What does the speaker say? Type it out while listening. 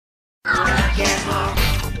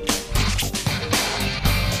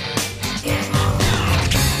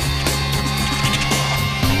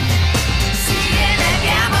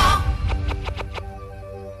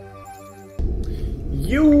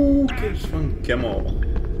Vingers van Camel.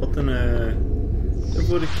 Wat een de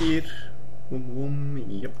vorige keer.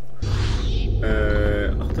 Ja.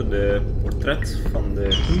 Achter de portret van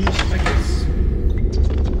de groenspekjes.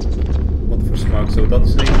 Wat voor smaak zou dat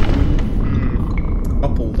zijn?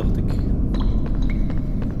 Appel dacht ik.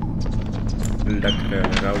 Lekkere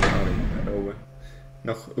rauwe.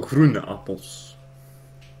 Nog groene appels.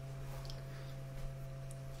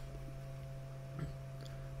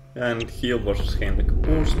 Ja, en het geel was waarschijnlijk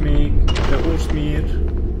oorsmeer.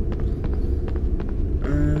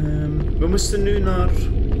 We moesten nu naar...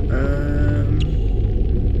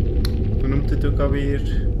 hoe noemt het ook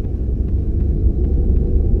alweer?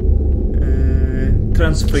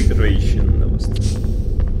 Transfiguration, dat was het.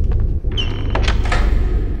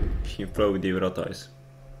 Geen flauw idee waar dat is.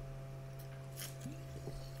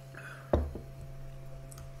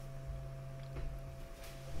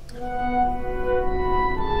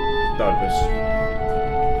 Daar dus.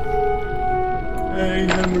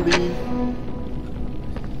 Hey Emily.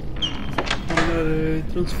 Naar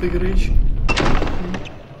Transfiguration.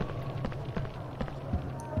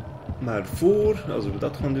 Maar als we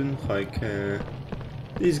dat gaan doen, ga ik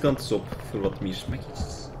deze kant eens op voor wat meer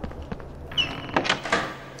smakjes.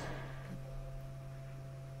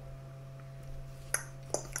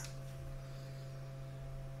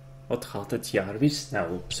 Wat gaat het jaar weer snel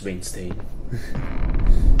op Steen?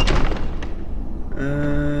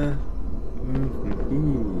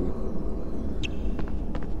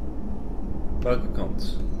 Welke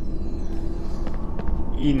kant?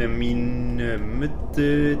 Ine mine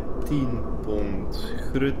mitte 10 pond.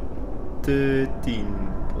 Grutte 10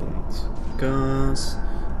 pond. Kaas.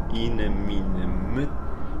 Ine mine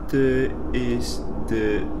mitte is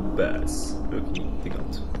de baas. Oké, die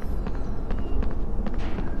kant.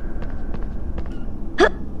 Ah.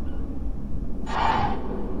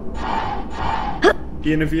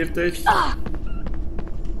 41.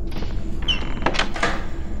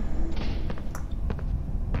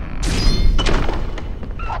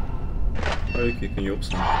 Oké, kun je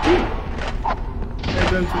opstaan. Hey,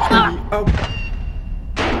 bedankt voor Sneddy. Au.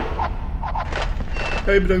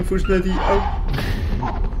 Hey, bedankt voor Sneddy. Au.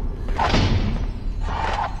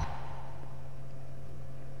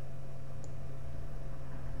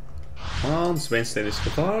 Man, zwijnstein is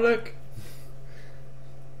gevaarlijk.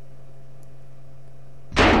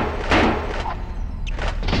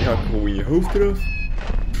 Ja, gewoon in je hoofd eraf.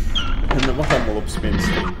 En dat mag allemaal op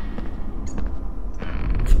zwijnstein.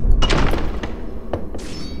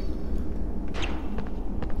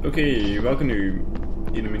 Oké, welke nu?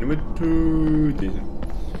 In de minuut. Deze.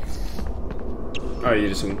 Ah, hier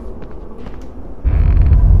is zo'n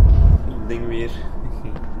ding weer.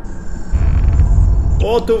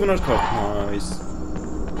 Oh, tovenaarskaart. Nice.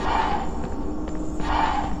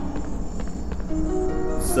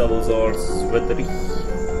 Salazar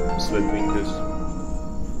Slytherin dus.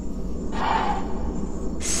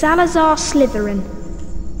 Salazar Slytherin.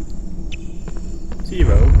 Zie je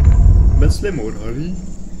wel. Ik ben slim hoor, Harry.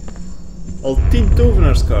 Al 10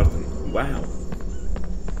 tovenaarskaarten. Wauw.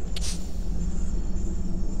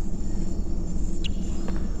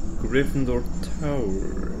 Gryffindor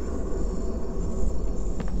Tower.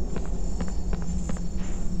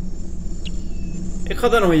 Ik ga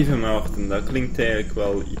daar nog even mee wachten. Dat klinkt eigenlijk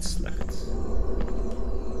wel iets slecht.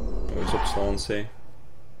 Oh, eens opslaan, zeg.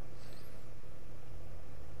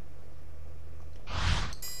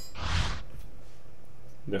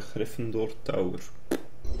 De Gryffindor Tower.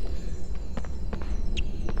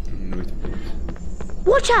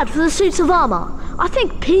 Watch out for the suits of armor. I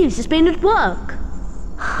think Peeves has been at work.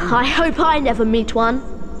 I hope I never meet one.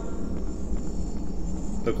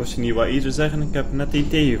 Dat kost je niet wat eerder zeggen, ik heb net één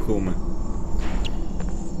tegengekomen.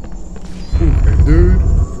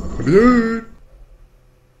 Deur.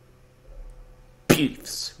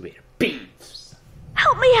 Peeves, weer Peeves.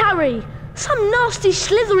 Help me, Harry! Some nasty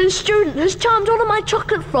Slytherin student has charmed all of my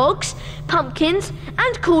chocolate frogs, pumpkins,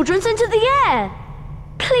 and cauldrons into the air.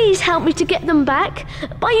 Please help me to get them back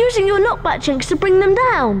by using your knockback jinx to bring them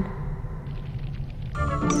down.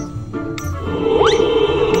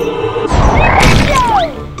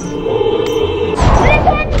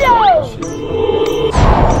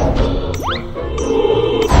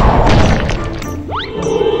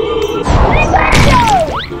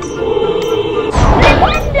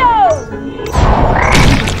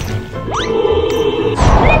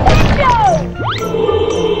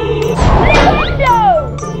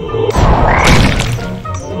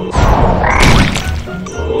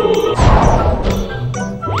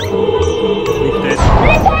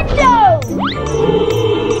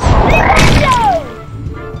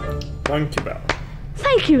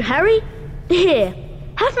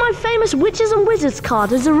 famous Witches and Wizards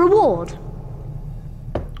card as a reward.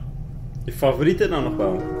 Je favoriete dan nog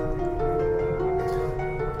wel?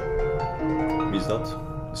 Wie is dat?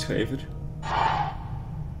 De schrijver?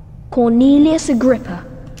 Cornelius Agrippa.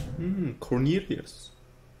 Cornelius.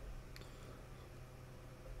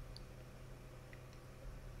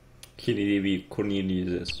 Geen idee wie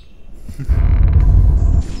Cornelius is.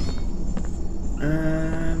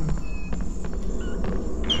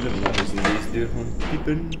 Zullen we nog eens in deze deur gaan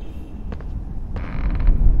piepen?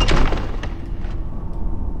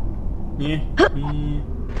 Nee.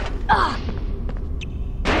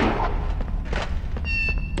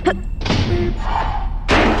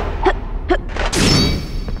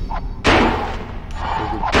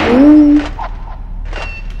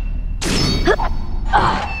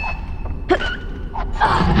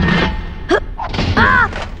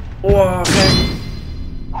 Wow, kijk.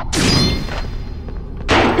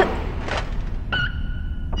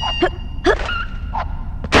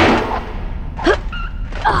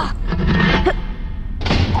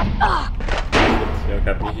 Ja, ik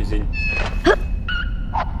heb het niet gezien.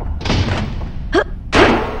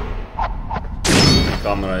 De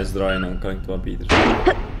camera is draaien, dan kan ik het wat beter.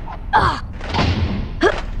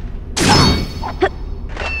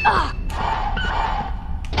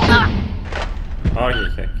 Ah,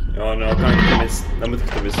 gek. Ja, nou kan ik het missen. Dan moet ik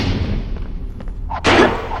het missen.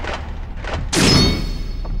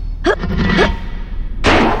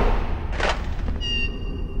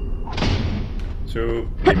 Zo,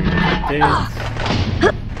 deze.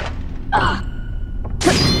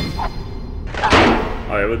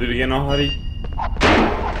 Oh ja, wat doe jij nog, Harry?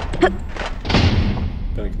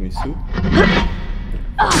 Kan ik het niet zo?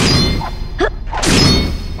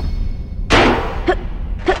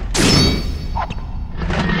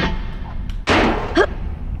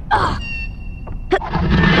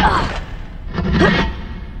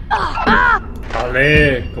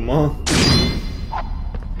 Allee, kom on.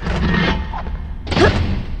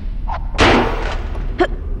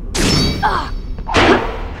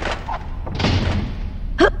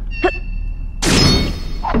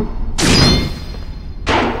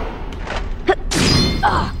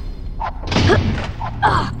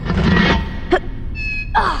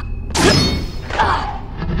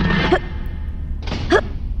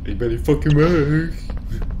 Ik ben niet fucking weg.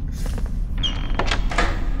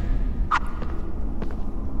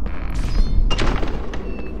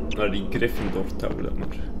 Naar die Gryffindor touw dan maar.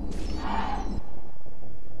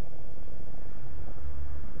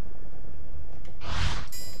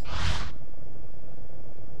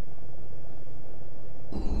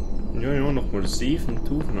 Ja, nog maar 7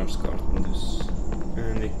 tovenaarskaarten dus.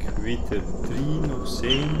 En ik weet er 3 nog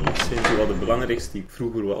zijn. Dat zijn zo wel de belangrijkste die ik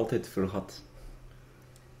vroeger wel altijd vergat.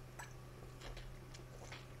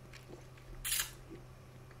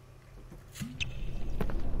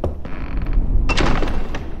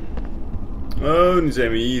 Oh, nu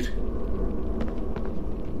zijn we hier.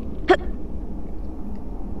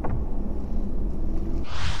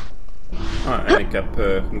 Ah, en ik heb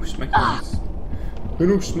genoeg smekkies.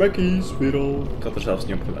 Genoeg smekkies, weer al. Ik had er zelfs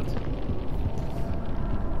niet op gelet.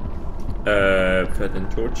 Fred en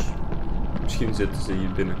George. Misschien zitten ze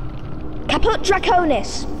hier binnen. Caput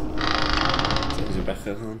Draconis. Zijn ze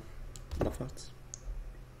weggegaan? Afwacht.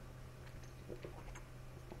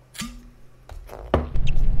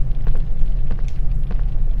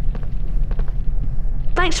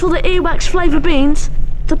 Thanks for the earwax flavour beans.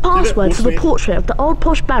 The password for the portrait of the old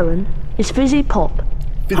posh baron is Fizzy Pop.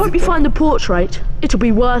 Hope you find the portrait. It'll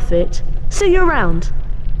be worth it. See you around.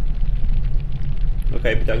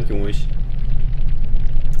 Oké, bedankt jongens.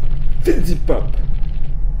 Fizzy Pop.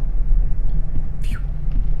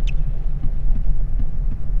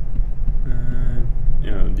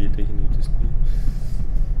 Ja, die tegen nu dus niet.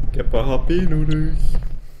 Ik heb een HP nodig.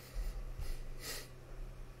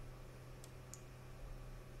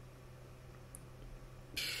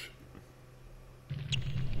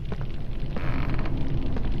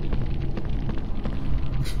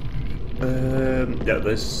 Ja,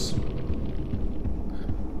 dat is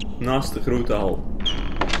naast de grote hal.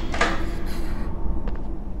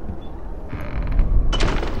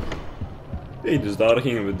 Hey, dus daar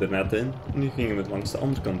gingen we er net in. Nu gingen we het langs de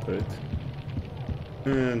andere kant uit.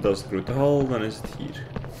 Dat is de grote hal, dan is het hier.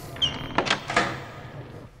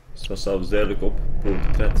 Het staat zelfs duidelijk op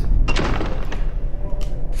portret.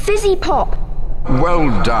 Fizzy Pop.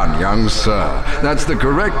 Well done, young sir. That's the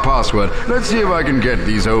correct password. Let's see if I can get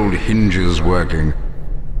these old hinges working.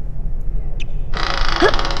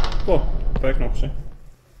 Oh, kijk nog eens.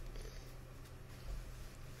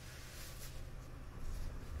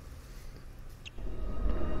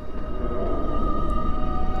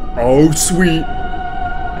 Oh, sweet.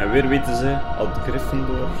 En weer weten ze, als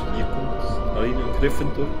Gryffindor hier komt, alleen een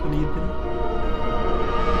Gryffindor kan hier binnen.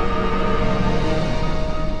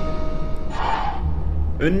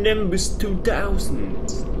 Een Nimbus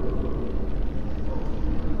 2000.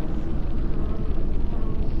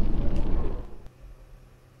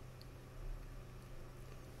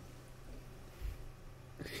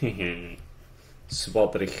 Hehe.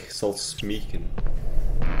 Zwadderig zal smeken.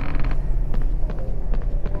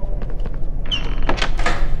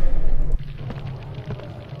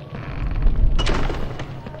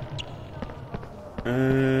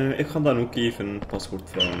 Ik ga dan ook even een paswoord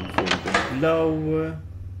vragen voor de blauwe.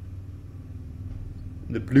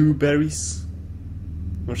 De blueberries.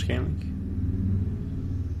 Waarschijnlijk.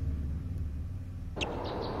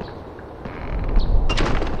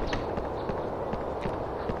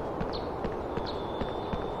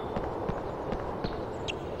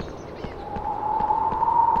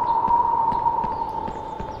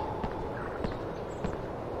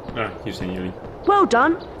 Ah, hier zijn jullie. Well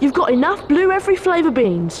done. You've got enough blue every flavour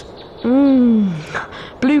beans. Mmm.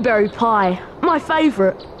 Blueberry pie. My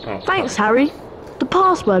favourite. Oh, Thanks, Harry. The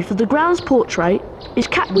password for the ground's portrait is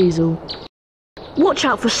Catweazle. Watch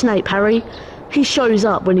out for Snape, Harry. He shows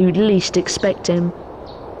up when you'd least expect him.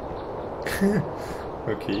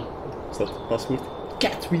 Oké. Is dat het paswoord?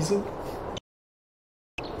 Catweazle.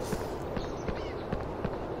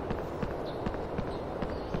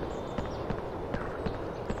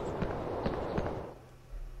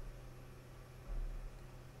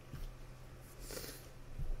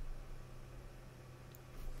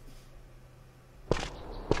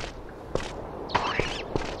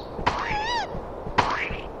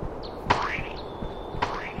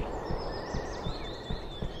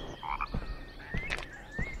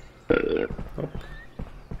 Hop.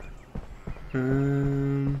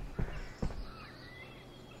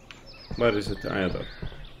 Waar is het? Ah ja, daar.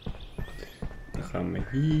 Dan gaan we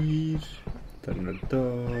hier. Dan naar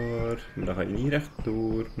daar. Maar dan ga je niet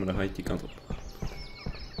rechtdoor. Maar dan ga je die kant op.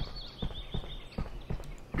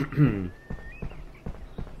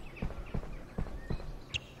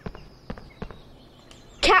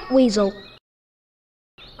 Catweazle.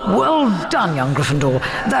 Well done, young Gryffindor.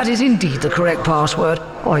 That is indeed the correct password.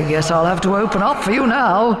 I guess I'll have to open up for you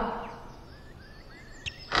now.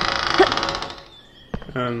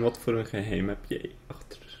 En wat voor een geheim heb jij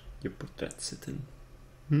achter je portret zitten?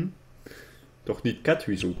 Toch niet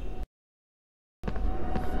Catweazle?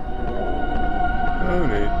 Oh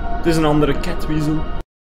nee, het is een andere Catweazle.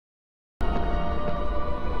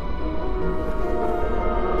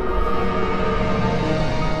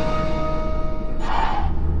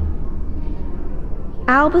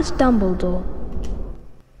 Albus Dumbledore.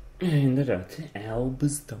 Inderdaad,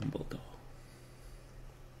 Albus Dumbledore.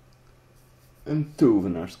 Een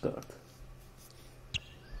tovenaarskaart.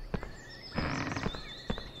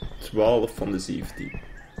 12 van de 17.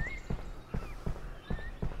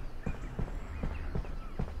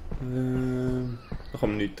 Dan gaan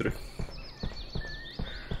we nu terug.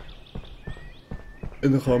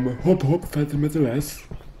 En dan gaan we hop verder met de les.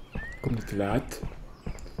 Kom niet te laat.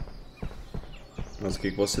 Als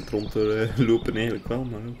ik was zit rond te lopen eigenlijk wel,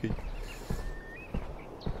 maar oké.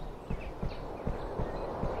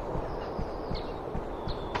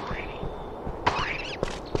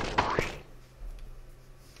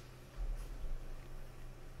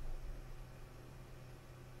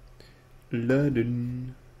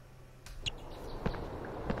 Laden.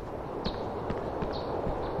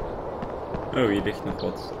 Oh, hier ligt nog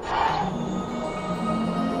wat.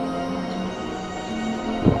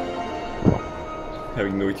 Heb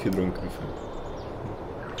ik nooit gedronken of niet.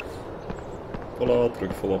 Voilà,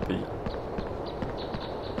 terug vol AP.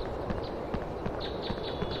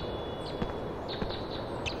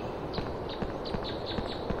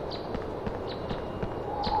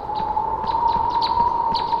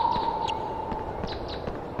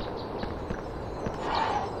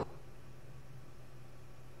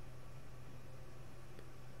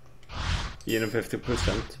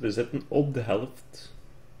 %. We zitten op de helft.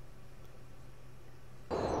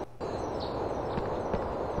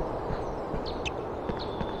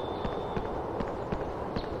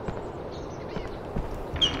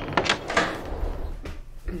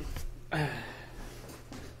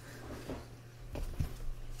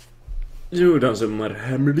 Zo, dan zullen we maar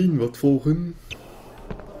Hermelien wat volgen.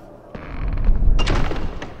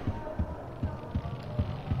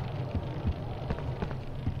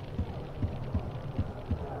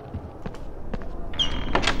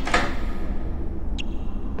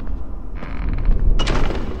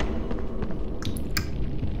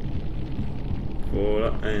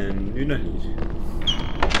 Voilà, en nu naar hier.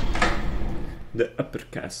 De Upper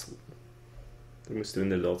Castle. Dat moest er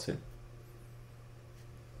inderdaad zijn.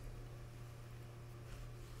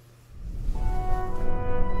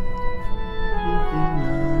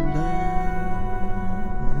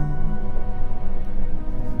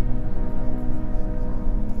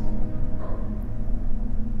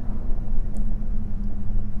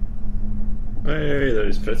 Hey, daar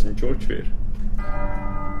is Fred en George weer.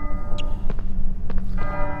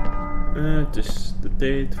 Het is de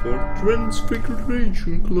tijd voor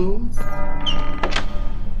Transfiguration Class.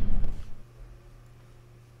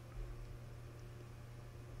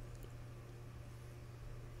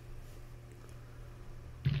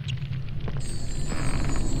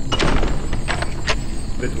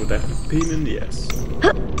 Dit wordt echt een pain in the ass.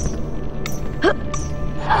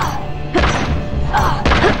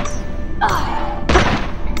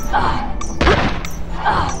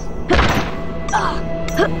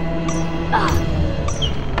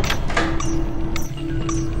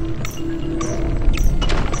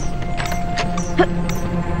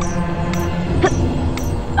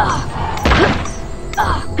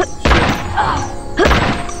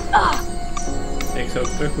 Ik zou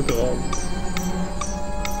terug moeten rollen.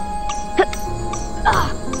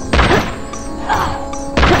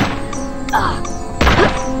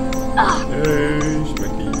 Hey,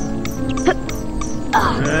 smekkie.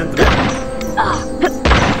 En terug.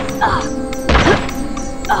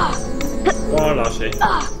 Voilà, zeg.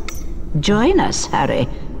 Join us, Harry.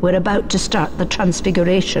 We're about to start the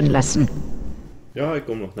Transfiguration lesson. Ja, ik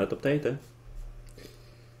kom nog net op tijd, hè.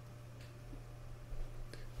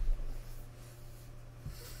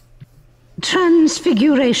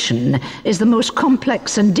 Transfiguration is the most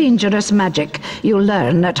complex and dangerous magic you'll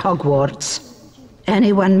learn at Hogwarts.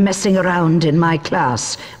 Anyone messing around in my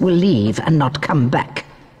class will leave and not come back.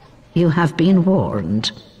 You have been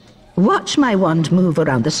warned. Watch my wand move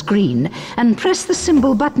around the screen and press the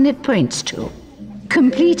symbol button it points to.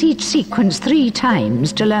 Complete each sequence 3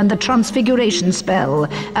 times to learn the Transfiguration spell,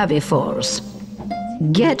 Aviforce.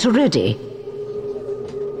 Get ready.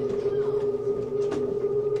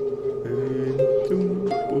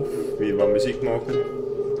 Weer wat muziek maken.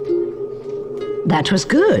 That was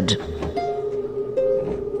good.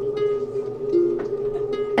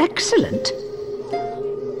 Excellent.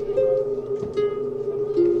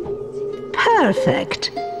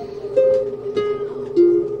 Perfect.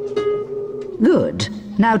 Good.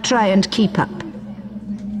 Now try and keep up.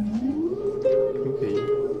 Okay.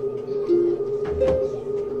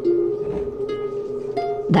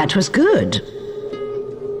 That was good.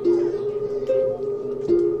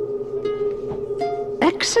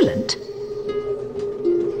 Excellent.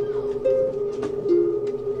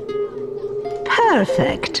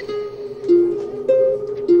 Perfect.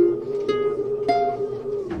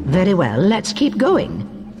 Very well, let's keep going.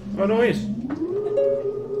 Oh, no eens.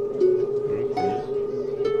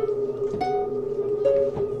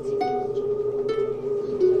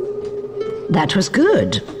 That was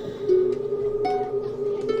good.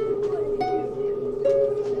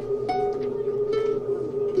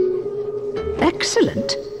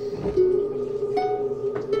 Excellent.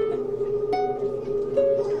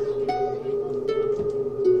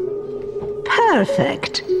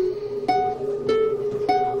 Perfect.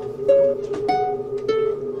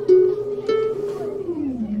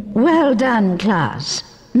 Well done, class.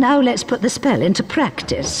 Now let's put the spell into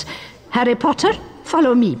practice. Harry Potter,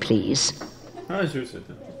 follow me, please. Ah, zo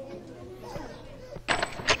zitten.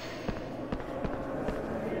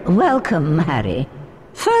 Welcome, Harry.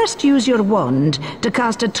 First, use your wand to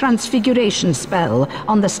cast a transfiguration spell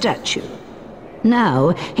on the statue. Now,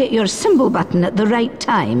 hit your symbol button at the right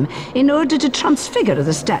time in order to transfigure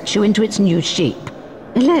the statue into its new shape.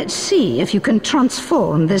 Let's see if you can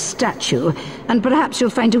transform this statue, and perhaps you'll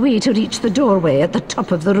find a way to reach the doorway at the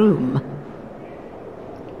top of the room.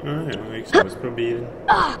 Ah ja, ik zal eens proberen.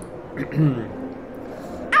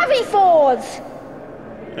 Aviforce!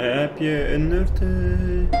 Heb je een nerd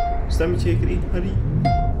stemmetje gekregen, Harry?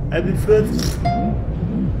 Heb je first?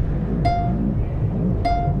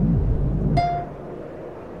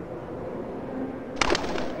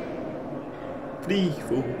 Vlieg,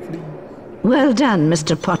 vogel, vlieg. Well done,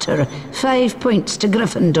 Mr. Potter. 5 points to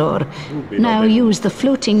Gryffindor. Now use the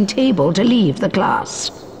floating table to leave the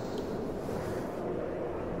class.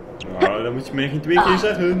 Nou, dat moet je mij geen 2 keer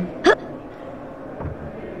zeggen.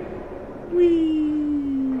 Wee.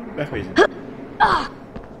 Wegwezen.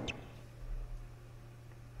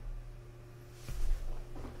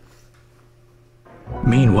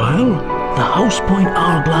 Meanwhile, the House Point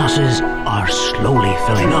hourglasses are slowly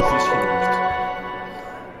filling up.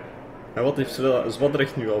 En wat heeft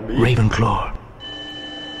Zwadrecht nu al mee? Ravenclaw.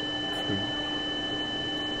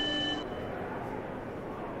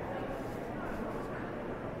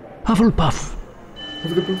 Hufflepuff.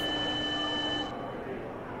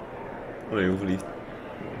 Allee, hoe verliefd.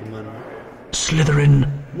 Man. Slytherin.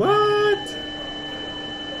 What?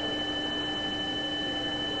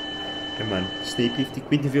 En man, Snape heeft ik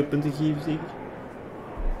weet niet veel punten gegeven, zeker?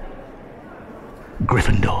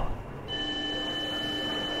 Gryffindor.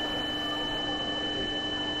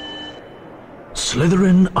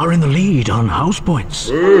 Slytherin are in the lead on house points.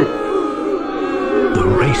 The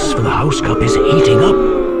race for the House Cup is heating up.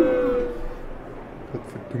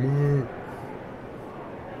 Godverdomme.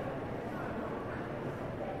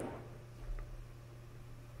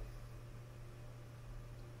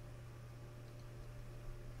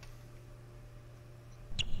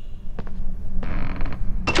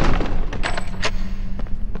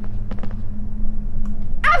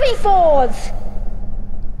 Avifords!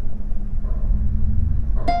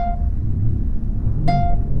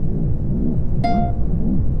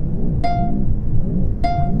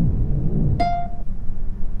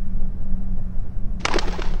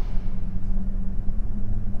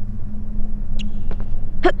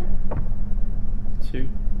 Two.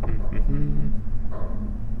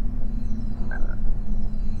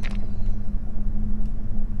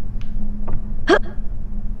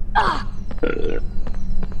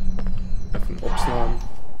 Even opslaan.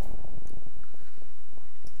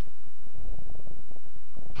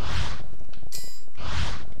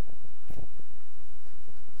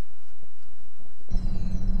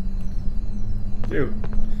 Zo.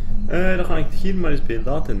 Dan ga ik het hier maar eens bij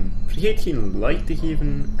laten. Vergeet geen like te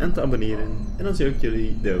geven en te abonneren. En dan zie ik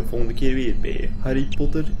jullie de volgende keer weer bij Harry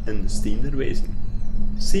Potter en Steen der Wijzen.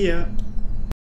 See ya!